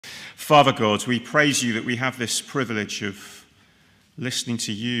Father God, we praise you that we have this privilege of listening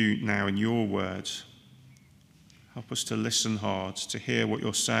to you now in your word. Help us to listen hard, to hear what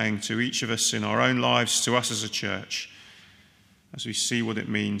you're saying to each of us in our own lives, to us as a church, as we see what it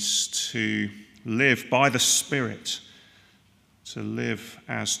means to live by the Spirit, to live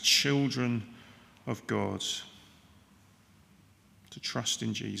as children of God, to trust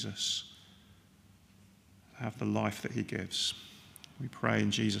in Jesus, to have the life that he gives. We pray in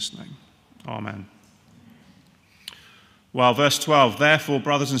Jesus' name. Amen. Well, verse 12, therefore,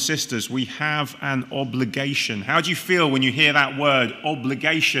 brothers and sisters, we have an obligation. How do you feel when you hear that word,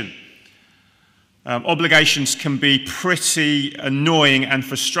 obligation? Obligations can be pretty annoying and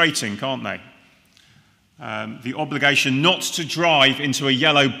frustrating, can't they? The obligation not to drive into a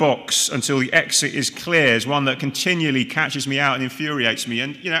yellow box until the exit is clear is one that continually catches me out and infuriates me.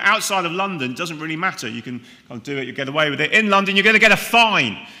 And, outside of London, it doesn't really matter. You can kind of do it, you get away with it. In London, you're going to get a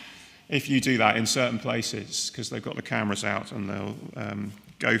fine if you do that in certain places because they've got the cameras out and they'll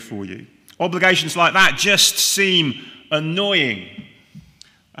go for you. Obligations like that just seem annoying.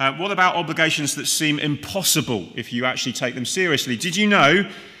 What about obligations that seem impossible if you actually take them seriously? Did you know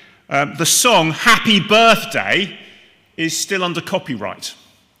the song Happy Birthday is still under copyright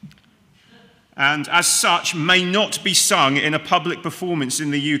and as such may not be sung in a public performance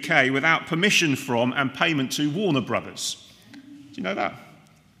in the UK without permission from and payment to Warner Brothers? Do you know that?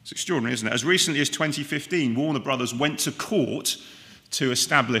 It's extraordinary, isn't it? As recently as 2015, Warner Brothers went to court to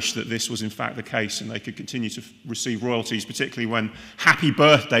establish that this was in fact the case and they could continue to receive royalties, particularly when Happy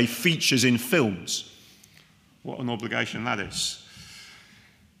Birthday features in films. What an obligation that is.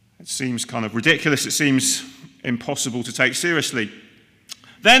 It seems kind of ridiculous. It seems impossible to take seriously.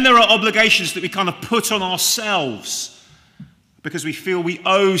 Then there are obligations that we kind of put on ourselves because we feel we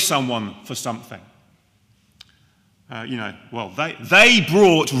owe someone for something. They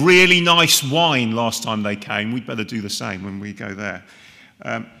brought really nice wine last time they came. We'd better do the same when we go there.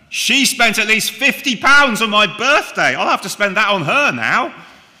 She spent at least £50 on my birthday. I'll have to spend that on her now.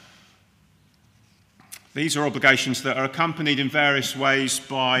 These are obligations that are accompanied in various ways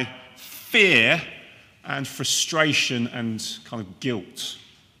by fear and frustration and kind of guilt.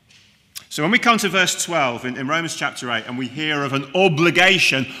 So when we come to verse 12 in Romans chapter 8 and we hear of an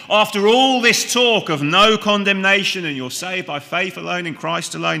obligation, after all this talk of no condemnation and you're saved by faith alone, in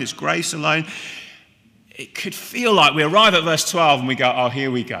Christ alone, it's grace alone, it could feel like we arrive at verse 12 and we go, oh,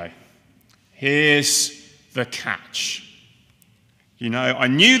 here we go. Here's the catch. I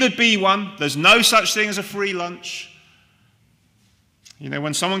knew there'd be one. There's no such thing as a free lunch.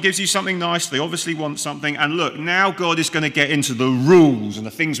 When someone gives you something nice, they obviously want something. And look, now God is going to get into the rules and the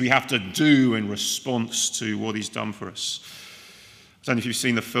things we have to do in response to what he's done for us. I don't know if you've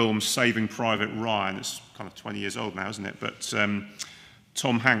seen the film Saving Private Ryan. It's kind of 20 years old now, isn't it? But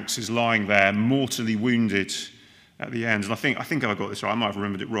Tom Hanks is lying there, mortally wounded at the end. And I think I got this right. I might have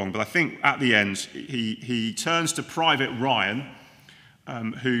remembered it wrong. But I think at the end, he turns to Private Ryan,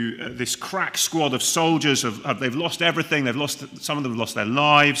 who this crack squad of soldiers they've lost everything. Some of them have lost their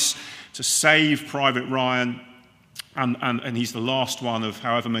lives to save Private Ryan, and he's the last one of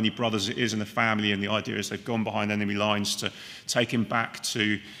however many brothers it is in the family. And the idea is they've gone behind enemy lines to take him back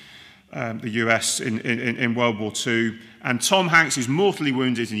to the US in World War II. And Tom Hanks is mortally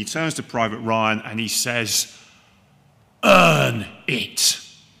wounded, and he turns to Private Ryan and he says, "Earn it,"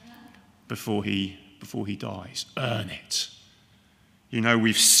 before he dies. Earn it.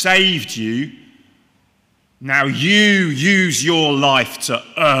 We've saved you. Now you use your life to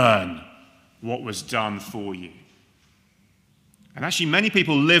earn what was done for you. And actually, many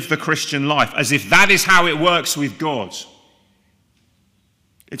people live the Christian life as if that is how it works with God.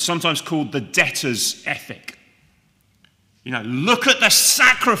 It's sometimes called the debtor's ethic. Look at the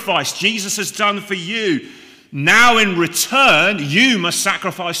sacrifice Jesus has done for you. Now in return, you must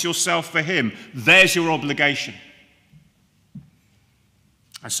sacrifice yourself for him. There's your obligation.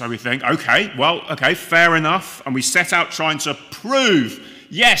 And so we think, okay, fair enough. And we set out trying to prove,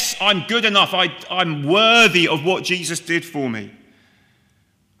 yes, I'm good enough. I'm worthy of what Jesus did for me.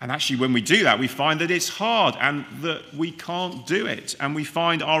 And actually, when we do that, we find that it's hard and that we can't do it. And we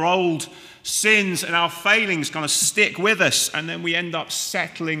find our old sins and our failings kind of stick with us. And then we end up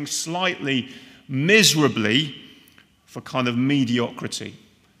settling slightly miserably for kind of mediocrity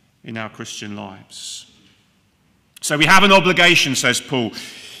in our Christian lives. So we have an obligation, says Paul.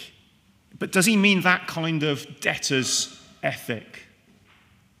 But does he mean that kind of debtor's ethic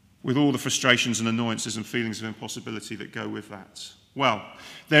with all the frustrations and annoyances and feelings of impossibility that go with that? Well,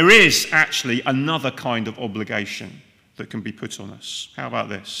 there is actually another kind of obligation that can be put on us. How about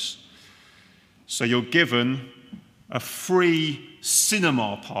this? So you're given a free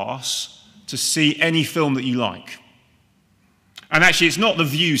cinema pass to see any film that you like. And actually, it's not the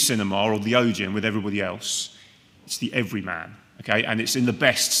View cinema or the Odeon with everybody else. It's the Everyman, okay? And it's in the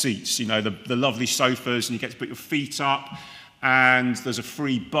best seats, you know, the lovely sofas, and you get to put your feet up, and there's a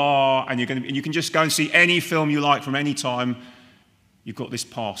free bar, and you can just go and see any film you like from any time. You've got this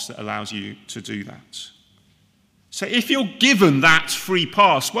pass that allows you to do that. So if you're given that free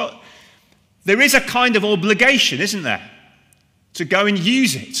pass, well, there is a kind of obligation, isn't there, to go and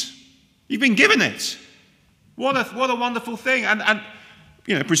use it. You've been given it. What a wonderful thing. And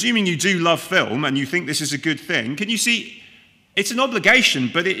you know, presuming you do love film and you think this is a good thing, can you see, it's an obligation,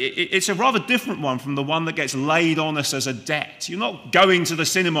 but it's a rather different one from the one that gets laid on us as a debt. You're not going to the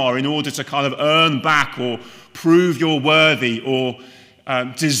cinema in order to kind of earn back or prove you're worthy or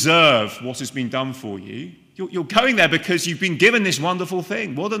deserve what has been done for you. You're going there because you've been given this wonderful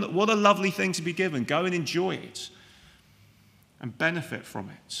thing. What a lovely thing to be given. Go and enjoy it and benefit from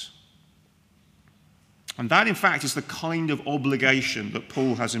it. And that, in fact, is the kind of obligation that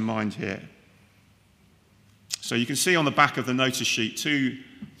Paul has in mind here. So you can see on the back of the notice sheet two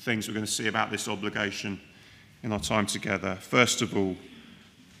things we're going to see about this obligation in our time together. First of all,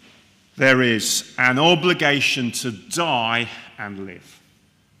 there is an obligation to die and live.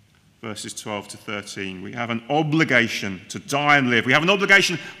 Verses 12 to 13. We have an obligation to die and live. We have an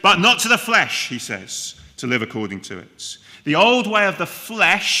obligation, but not to the flesh, he says, to live according to it. The old way of the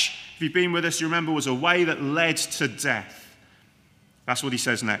flesh, if you've been with us, you remember, was a way that led to death. That's what he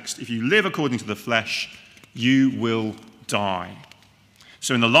says next. If you live according to the flesh, you will die.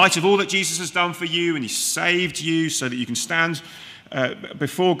 So in the light of all that Jesus has done for you, and he saved you so that you can stand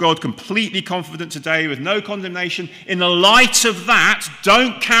before God completely confident today with no condemnation, in the light of that,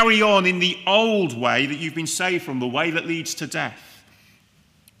 don't carry on in the old way that you've been saved from, the way that leads to death.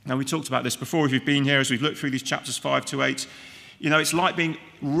 Now, we talked about this before if you've been here as we've looked through these chapters 5 to 8. You know, it's like being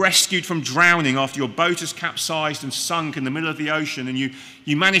rescued from drowning after your boat has capsized and sunk in the middle of the ocean, and you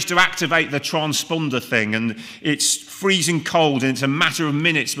manage to activate the transponder thing, and it's freezing cold, and it's a matter of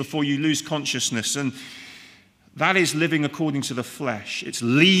minutes before you lose consciousness. And that is living according to the flesh. It's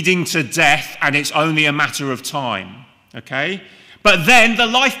leading to death, and it's only a matter of time, okay? But then the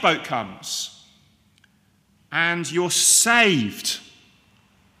lifeboat comes, and you're saved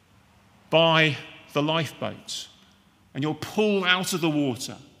by the lifeboat. And you're pulled out of the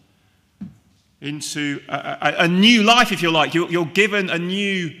water into a new life, if you like. You're given a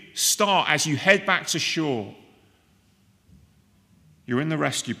new start as you head back to shore. You're in the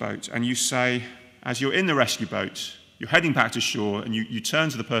rescue boat, and you say, as you're in the rescue boat, you're heading back to shore, and you turn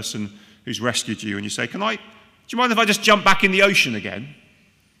to the person who's rescued you, and you say, do you mind if I just jump back in the ocean again?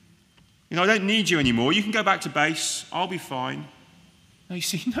 You know, I don't need you anymore. You can go back to base. I'll be fine. No, you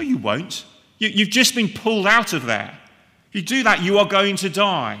see, no, you won't. You've just been pulled out of there. If you do that, you are going to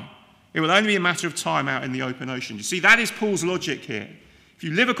die. It will only be a matter of time out in the open ocean. You see, that is Paul's logic here. If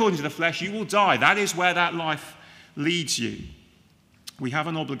you live according to the flesh, you will die. That is where that life leads you. We have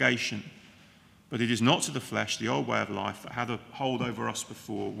an obligation, but it is not to the flesh, the old way of life, that had a hold over us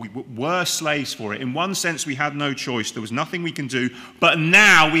before. We were slaves for it. In one sense, we had no choice. There was nothing we can do. But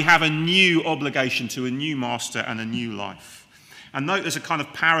now we have a new obligation to a new master and a new life. And note there's a kind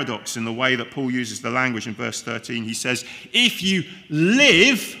of paradox in the way that Paul uses the language in verse 13. He says, if you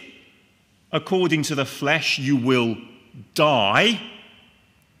live according to the flesh, you will die.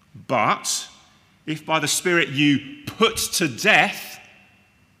 But if by the Spirit you put to death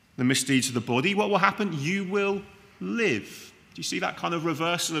the misdeeds of the body, what will happen? You will live. Do you see that kind of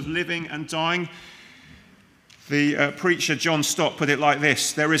reversal of living and dying? The preacher John Stott put it like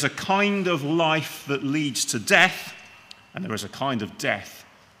this: there is a kind of life that leads to death, and there is a kind of death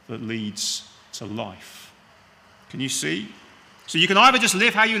that leads to life. Can you see? So you can either just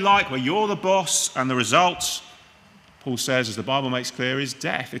live how you like, where you're the boss, and the result, Paul says, as the Bible makes clear, is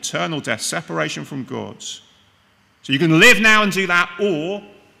death, eternal death, separation from God. So you can live now and do that, or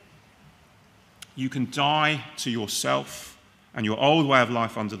you can die to yourself and your old way of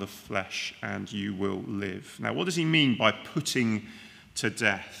life under the flesh, and you will live. Now, what does he mean by putting to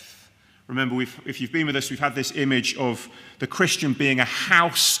death? Remember, if you've been with us, we've had this image of the Christian being a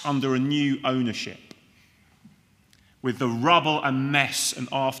house under a new ownership, with the rubble and mess and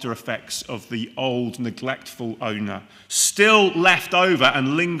after effects of the old neglectful owner still left over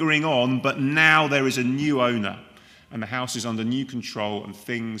and lingering on, but now there is a new owner, and the house is under new control, and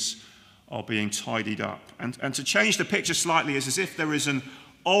things are being tidied up. And to change the picture slightly, is as if there is an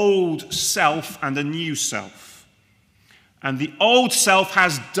old self and a new self. And the old self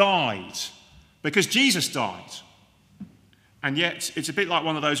has died because Jesus died. And yet it's a bit like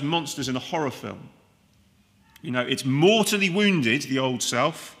one of those monsters in a horror film. It's mortally wounded, the old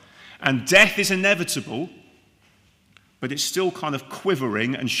self, and death is inevitable, but it's still kind of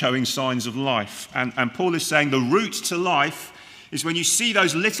quivering and showing signs of life. And Paul is saying the route to life is when you see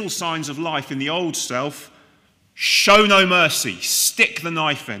those little signs of life in the old self, show no mercy, stick the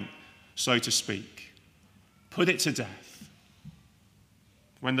knife in, so to speak. Put it to death.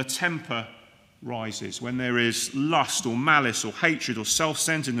 When the temper rises, when there is lust or malice or hatred or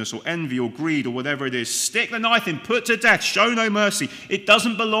self-centeredness or envy or greed or whatever it is, stick the knife in, put to death, show no mercy. It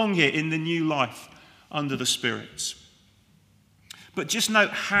doesn't belong here in the new life under the Spirit. But just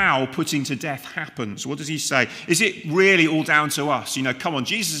note how putting to death happens. What does he say? Is it really all down to us? Come on,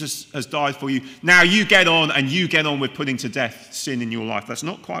 Jesus has died for you. Now you get on, and you get on with putting to death sin in your life. That's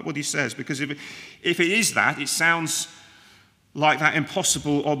not quite what he says, because if it is that, it sounds like that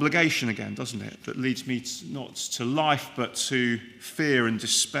impossible obligation again, doesn't it? That leads me not to life, but to fear and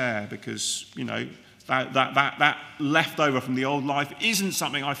despair, because, that leftover from the old life isn't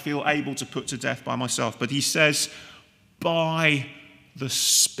something I feel able to put to death by myself. But he says, by the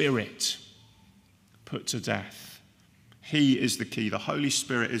Spirit, put to death. He is the key. The Holy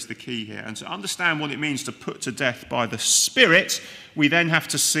Spirit is the key here. And to understand what it means to put to death by the Spirit, we then have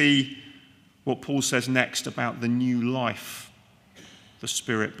to see what Paul says next about the new life the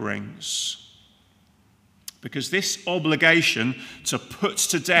Spirit brings. Because this obligation to put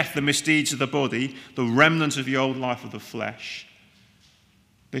to death the misdeeds of the body, the remnant of the old life of the flesh,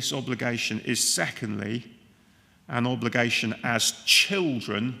 this obligation is secondly an obligation as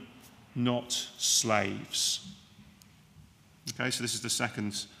children, not slaves. Okay, so this is the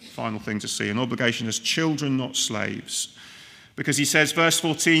second final thing to see, an obligation as children, not slaves. Because he says, verse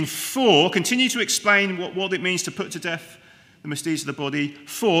 14, continue to explain what it means to put to death the misdeeds of the body.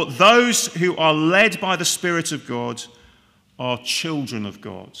 For those who are led by the Spirit of God are children of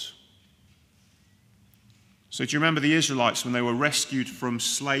God. So do you remember the Israelites when they were rescued from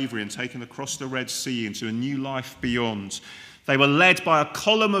slavery and taken across the Red Sea into a new life beyond? They were led by a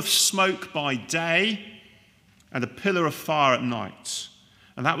column of smoke by day and a pillar of fire at night.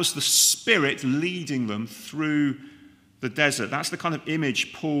 And that was the Spirit leading them through the desert. That's the kind of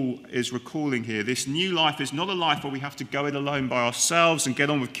image Paul is recalling here. This new life is not a life where we have to go it alone by ourselves and get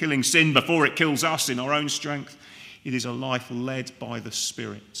on with killing sin before it kills us in our own strength. It is a life led by the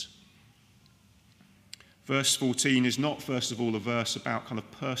Spirit. Verse 14 is not, first of all, a verse about kind of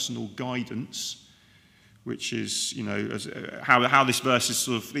personal guidance, which is, how this verse is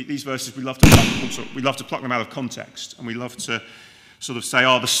sort of, these verses we love to pluck them out of context, and we love to sort of say,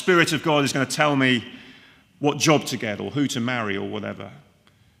 the Spirit of God is going to tell me what job to get or who to marry or whatever.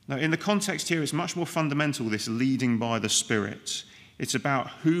 Now, in the context here, it's much more fundamental, this leading by the Spirit. It's about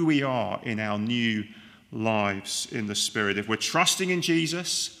who we are in our new lives in the Spirit. If we're trusting in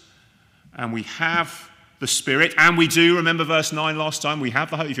Jesus and we have the Spirit, and we do, remember verse 9 last time, we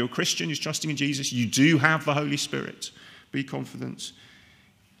have the Holy, if you're a Christian who's trusting in Jesus, you do have the Holy Spirit. Be confident.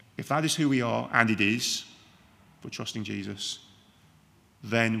 If that is who we are, and it is, for trusting Jesus,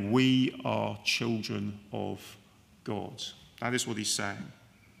 then we are children of God. That is what he's saying.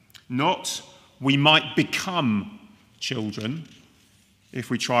 Not we might become children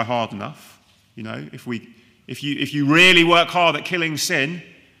if we try hard enough. If you really work hard at killing sin,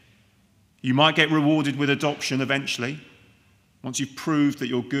 you might get rewarded with adoption eventually, once you've proved that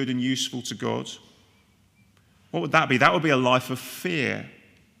you're good and useful to God. What would that be? That would be a life of fear,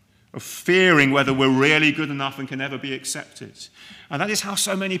 of fearing whether we're really good enough and can ever be accepted. And that is how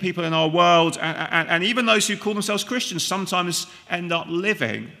so many people in our world, and even those who call themselves Christians, sometimes end up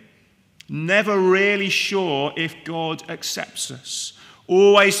living, never really sure if God accepts us,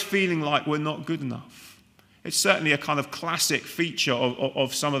 always feeling like we're not good enough. It's certainly a kind of classic feature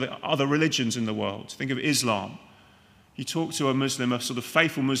of some of the other religions in the world. Think of Islam. You talk to a Muslim, a sort of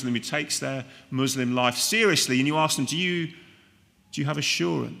faithful Muslim who takes their Muslim life seriously, and you ask them, do you have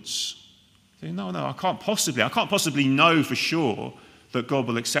assurance? They say, no, I can't possibly know for sure that God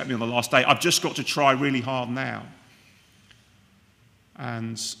will accept me on the last day. I've just got to try really hard now.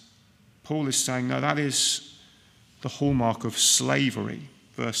 And Paul is saying, no, that is the hallmark of slavery,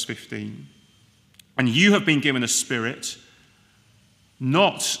 verse 15. And you have been given a spirit,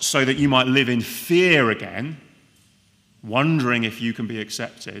 not so that you might live in fear again, wondering if you can be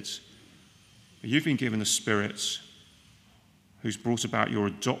accepted, but you've been given a spirit who's brought about your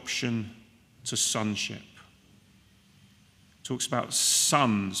adoption to sonship. It talks about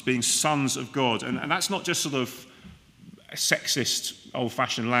sons, being sons of God. And that's not just sort of sexist,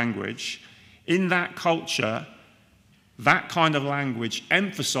 old-fashioned language. In that culture, that kind of language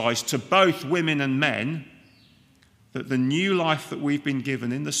emphasized to both women and men that the new life that we've been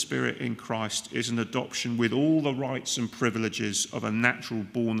given in the Spirit in Christ is an adoption with all the rights and privileges of a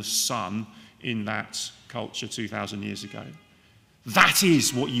natural-born son in that culture 2,000 years ago. That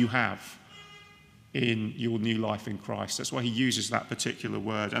is what you have in your new life in Christ. That's why he uses that particular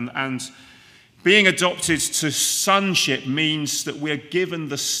word. And being adopted to sonship means that we're given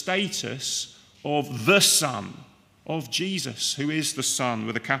the status of the Son of Jesus, who is the Son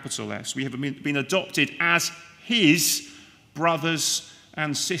with a capital S. We have been adopted as his brothers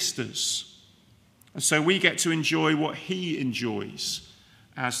and sisters. And so we get to enjoy what he enjoys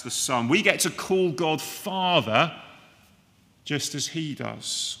as the Son. We get to call God Father just as he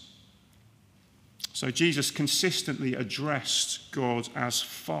does. So Jesus consistently addressed God as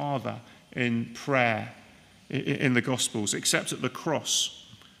Father in prayer in the Gospels, except at the cross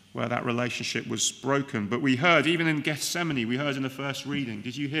where that relationship was broken. But we heard, even in Gethsemane, we heard in the first reading,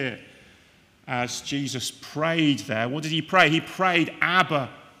 did you hear? As Jesus prayed there, what did he pray? He prayed, Abba,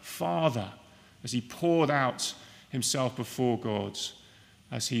 Father, as he poured out himself before God,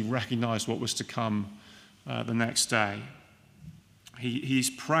 as he recognized what was to come the next day. He's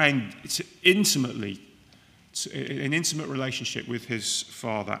praying intimately, an intimate relationship with his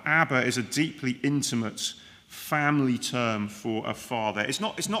Father. Abba is a deeply intimate family term for a father. It's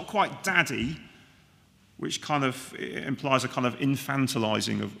not quite daddy, which kind of implies a kind of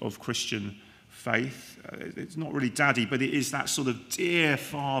infantilizing of Christian faith. It's not really daddy, but it is that sort of dear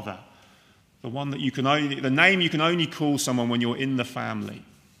father, the name you can only call someone when you're in the family.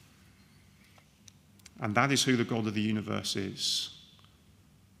 And that is who the God of the universe is.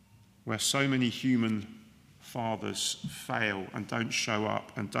 Where so many human fathers fail and don't show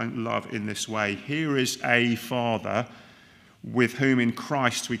up and don't love in this way, here is a father with whom in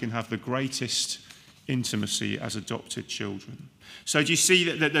Christ we can have the greatest intimacy as adopted children. So do you see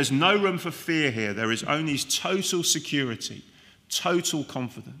that there's no room for fear here? There is only total security, total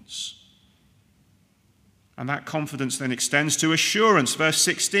confidence. And that confidence then extends to assurance. Verse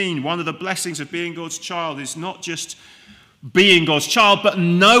 16, one of the blessings of being God's child is not just being God's child, but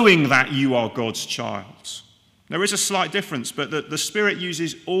knowing that you are God's child. There is a slight difference, but the Spirit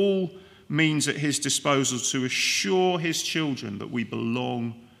uses all means at his disposal to assure his children that we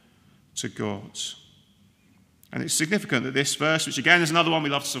belong to God. And it's significant that this verse, which again is another one we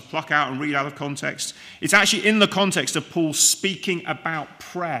love to sort of pluck out and read out of context, it's actually in the context of Paul speaking about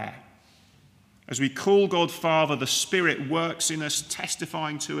prayer. As we call God Father, the Spirit works in us,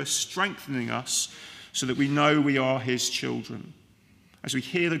 testifying to us, strengthening us, so that we know we are his children. As we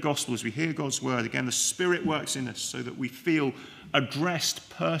hear the gospel, as we hear God's word, again, the Spirit works in us so that we feel addressed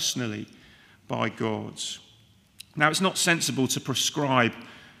personally by God. Now, it's not sensible to prescribe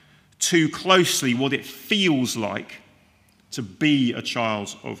too closely what it feels like to be a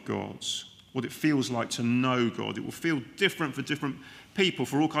child of God, what it feels like to know God. It will feel different for different people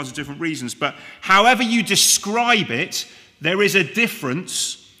for all kinds of different reasons. But however you describe it, there is a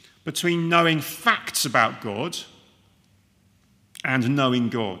difference between knowing facts about God and knowing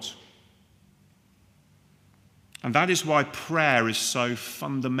God. And that is why prayer is so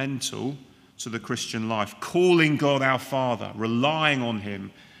fundamental to the Christian life. Calling God our Father, relying on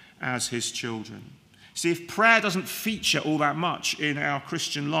him as his children. See, if prayer doesn't feature all that much in our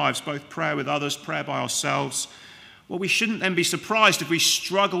Christian lives, both prayer with others, prayer by ourselves, well, we shouldn't then be surprised if we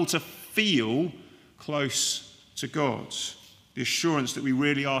struggle to feel close to God. The assurance that we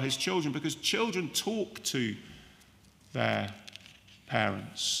really are his children, because children talk to their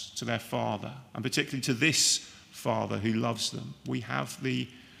parents, to their father, and particularly to this Father who loves them. We have the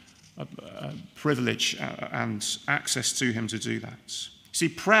privilege and access to him to do that. See,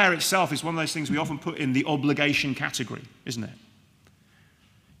 prayer itself is one of those things we often put in the obligation category, isn't it?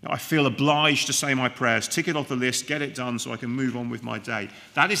 I feel obliged to say my prayers, tick it off the list, get it done so I can move on with my day.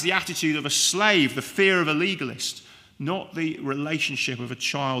 That is the attitude of a slave, the fear of a legalist, not the relationship of a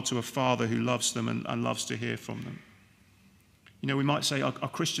child to a father who loves them and loves to hear from them. You know, we might say, are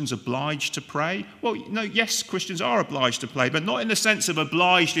Christians obliged to pray? Well, no, yes, Christians are obliged to pray, but not in the sense of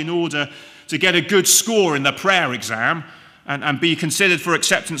obliged in order to get a good score in the prayer exam and be considered for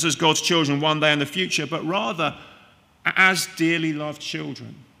acceptance as God's children one day in the future, but rather as dearly loved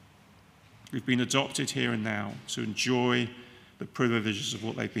children. We've been adopted here and now to enjoy the privileges of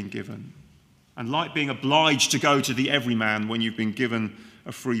what they've been given. And like being obliged to go to the everyman when you've been given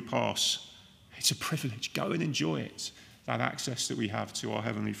a free pass, it's a privilege. Go and enjoy it, that access that we have to our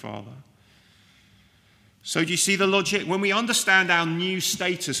Heavenly Father. So do you see the logic? When we understand our new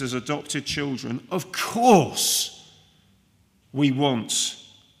status as adopted children, of course we want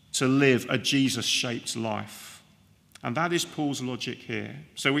to live a Jesus-shaped life. And that is Paul's logic here.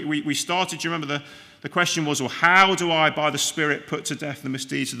 So we started, do you remember the question was, well, how do I, by the Spirit, put to death the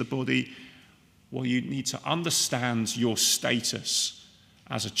misdeeds of the body? Well, you need to understand your status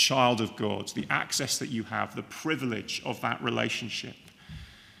as a child of God, the access that you have, the privilege of that relationship.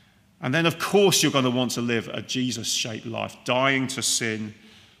 And then, of course, you're going to want to live a Jesus-shaped life, dying to sin,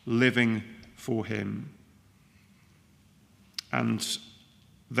 living for him. And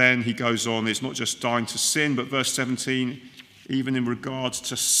then he goes on, it's not just dying to sin, but verse 17, even in regards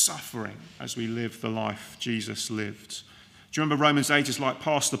to suffering as we live the life Jesus lived. Do you remember Romans 8 is like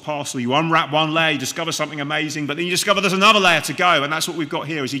pass the parcel? You unwrap one layer, you discover something amazing, but then you discover there's another layer to go. And that's what we've got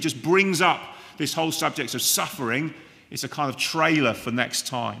here, is he just brings up this whole subject of suffering. It's a kind of trailer for next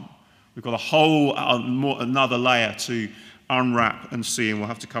time. We've got a whole another layer to unwrap and see, and we'll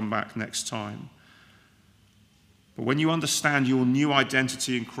have to come back next time. But when you understand your new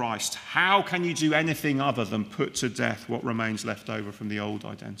identity in Christ, how can you do anything other than put to death what remains left over from the old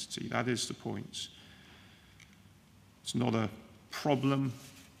identity? That is the point. It's not a problem,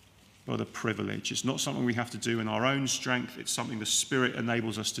 but a privilege. It's not something we have to do in our own strength. It's something the Spirit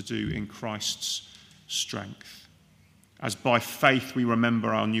enables us to do in Christ's strength. As by faith we remember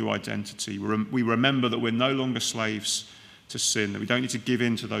our new identity. We remember that we're no longer slaves to sin, that we don't need to give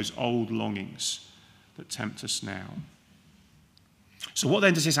in to those old longings that tempt us now. So what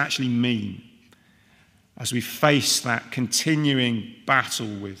then does this actually mean as we face that continuing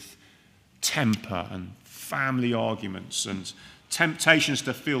battle with temper and family arguments and temptations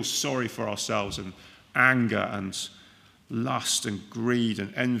to feel sorry for ourselves and anger and lust and greed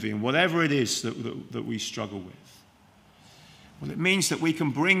and envy and whatever it is that we struggle with? Well, it means that we can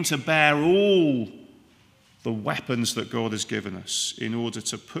bring to bear all the weapons that God has given us in order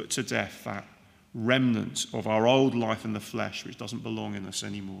to put to death that remnant of our old life in the flesh which doesn't belong in us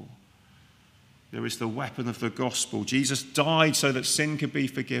anymore. There is the weapon of the gospel. Jesus died so that sin could be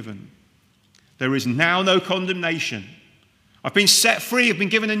forgiven. There is now no condemnation. I've been set free. I've been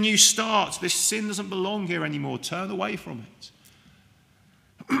given a new start. This sin doesn't belong here anymore. Turn away from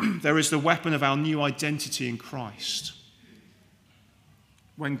it. There is the weapon of our new identity in Christ.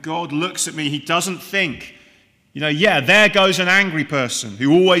 When God looks at me, he doesn't think, there goes an angry person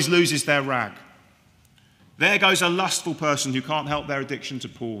who always loses their rag. There goes a lustful person who can't help their addiction to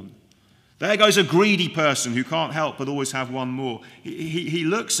porn. There goes a greedy person who can't help but always have one more. He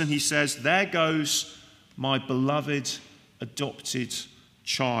looks and he says, there goes my beloved adopted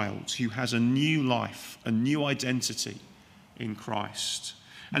child who has a new life, a new identity in Christ.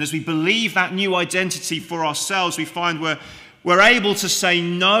 And as we believe that new identity for ourselves, we find we're able to say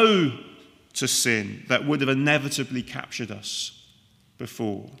no to sin that would have inevitably captured us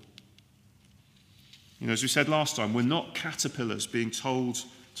before. As we said last time, we're not caterpillars being told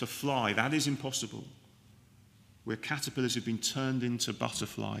to fly. That is impossible. We're caterpillars who've been turned into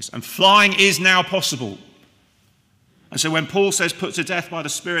butterflies. And flying is now possible. And so when Paul says, put to death by the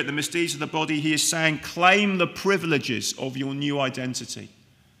Spirit the misdeeds of the body, he is saying, claim the privileges of your new identity.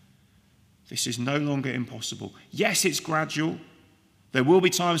 This is no longer impossible. Yes, it's gradual. There will be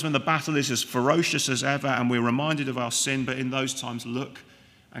times when the battle is as ferocious as ever and we're reminded of our sin, but in those times, look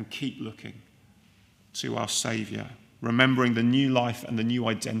and keep looking to our Saviour, remembering the new life and the new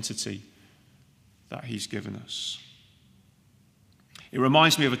identity that he's given us. It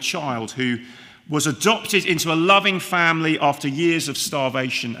reminds me of a child who was adopted into a loving family after years of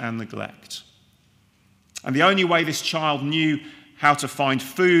starvation and neglect. And the only way this child knew how to find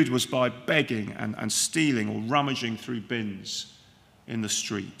food was by begging and stealing or rummaging through bins in the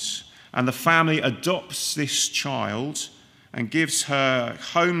streets. And the family adopts this child and gives her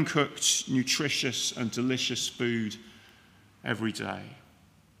home-cooked, nutritious and delicious food every day.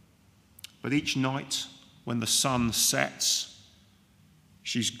 But each night, when the sun sets,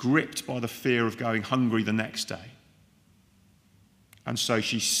 she's gripped by the fear of going hungry the next day. And so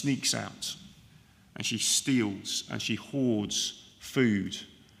she sneaks out, and she steals, and she hoards food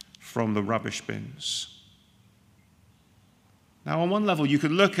from the rubbish bins. Now, on one level, you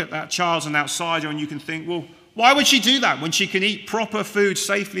could look at that child as an outsider and you can think, well, why would she do that when she can eat proper food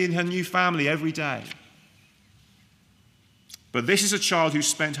safely in her new family every day? But this is a child who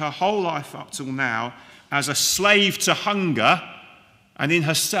spent her whole life up till now as a slave to hunger and in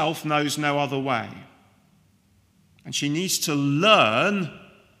herself knows no other way. And she needs to learn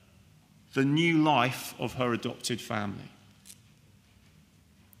the new life of her adopted family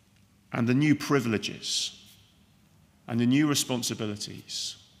and the new privileges and the new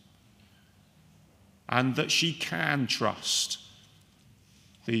responsibilities, and that she can trust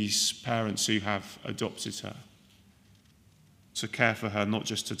these parents who have adopted her to care for her not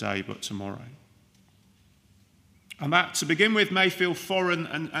just today but tomorrow. And that, to begin with, may feel foreign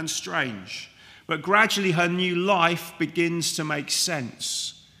and strange. But gradually her new life begins to make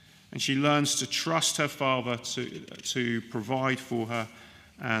sense. And she learns to trust her father to provide for her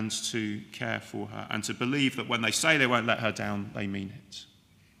and to care for her, and to believe that when they say they won't let her down, they mean it.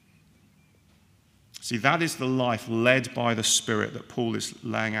 See, that is the life led by the Spirit that Paul is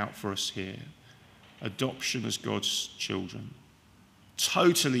laying out for us here. Adoption as God's children.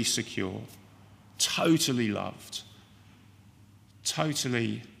 Totally secure, totally loved,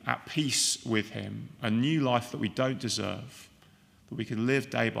 totally at peace with him. A new life that we don't deserve, that we can live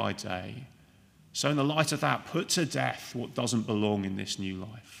day by day. So in the light of that, put to death what doesn't belong in this new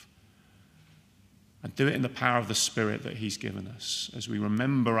life. And do it in the power of the Spirit that he's given us. As we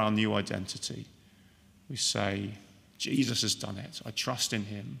remember our new identity, we say, Jesus has done it. I trust in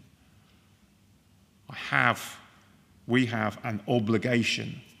him. We have an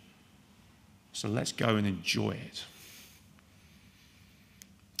obligation. So let's go and enjoy it.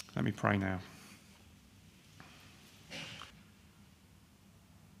 Let me pray now.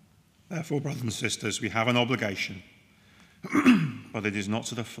 Therefore, brothers and sisters, we have an obligation, but it is not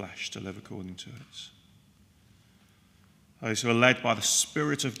to the flesh to live according to it. Those who are led by the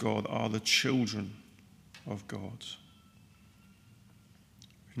Spirit of God are the children of God.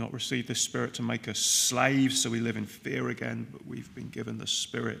 We've not received the Spirit to make us slaves so we live in fear again, but we've been given the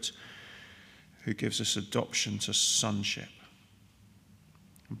Spirit who gives us adoption to sonship.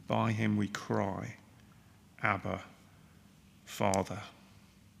 And by him we cry, Abba, Father.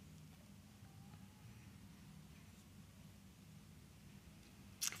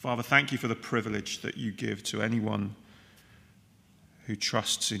 Father, thank you for the privilege that you give to anyone who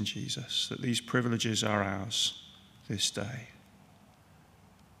trusts in Jesus, that these privileges are ours this day.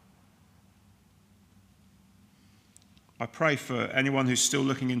 I pray for anyone who's still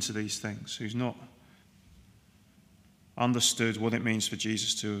looking into these things, who's not understood what it means for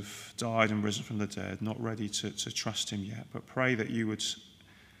Jesus to have died and risen from the dead, not ready to trust him yet, but pray that you would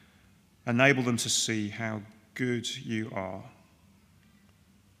enable them to see how good you are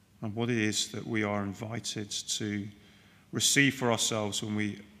and what it is that we are invited to receive for ourselves when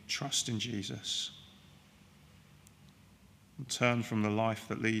we trust in Jesus and turn from the life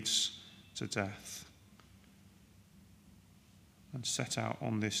that leads to death and set out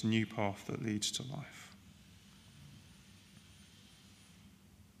on this new path that leads to life.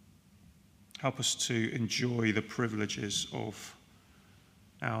 Help us to enjoy the privileges of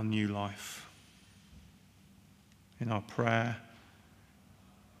our new life in our prayer,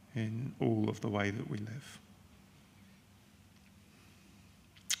 in all of the way that we live.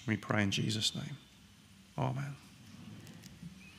 We pray in Jesus' name. Amen.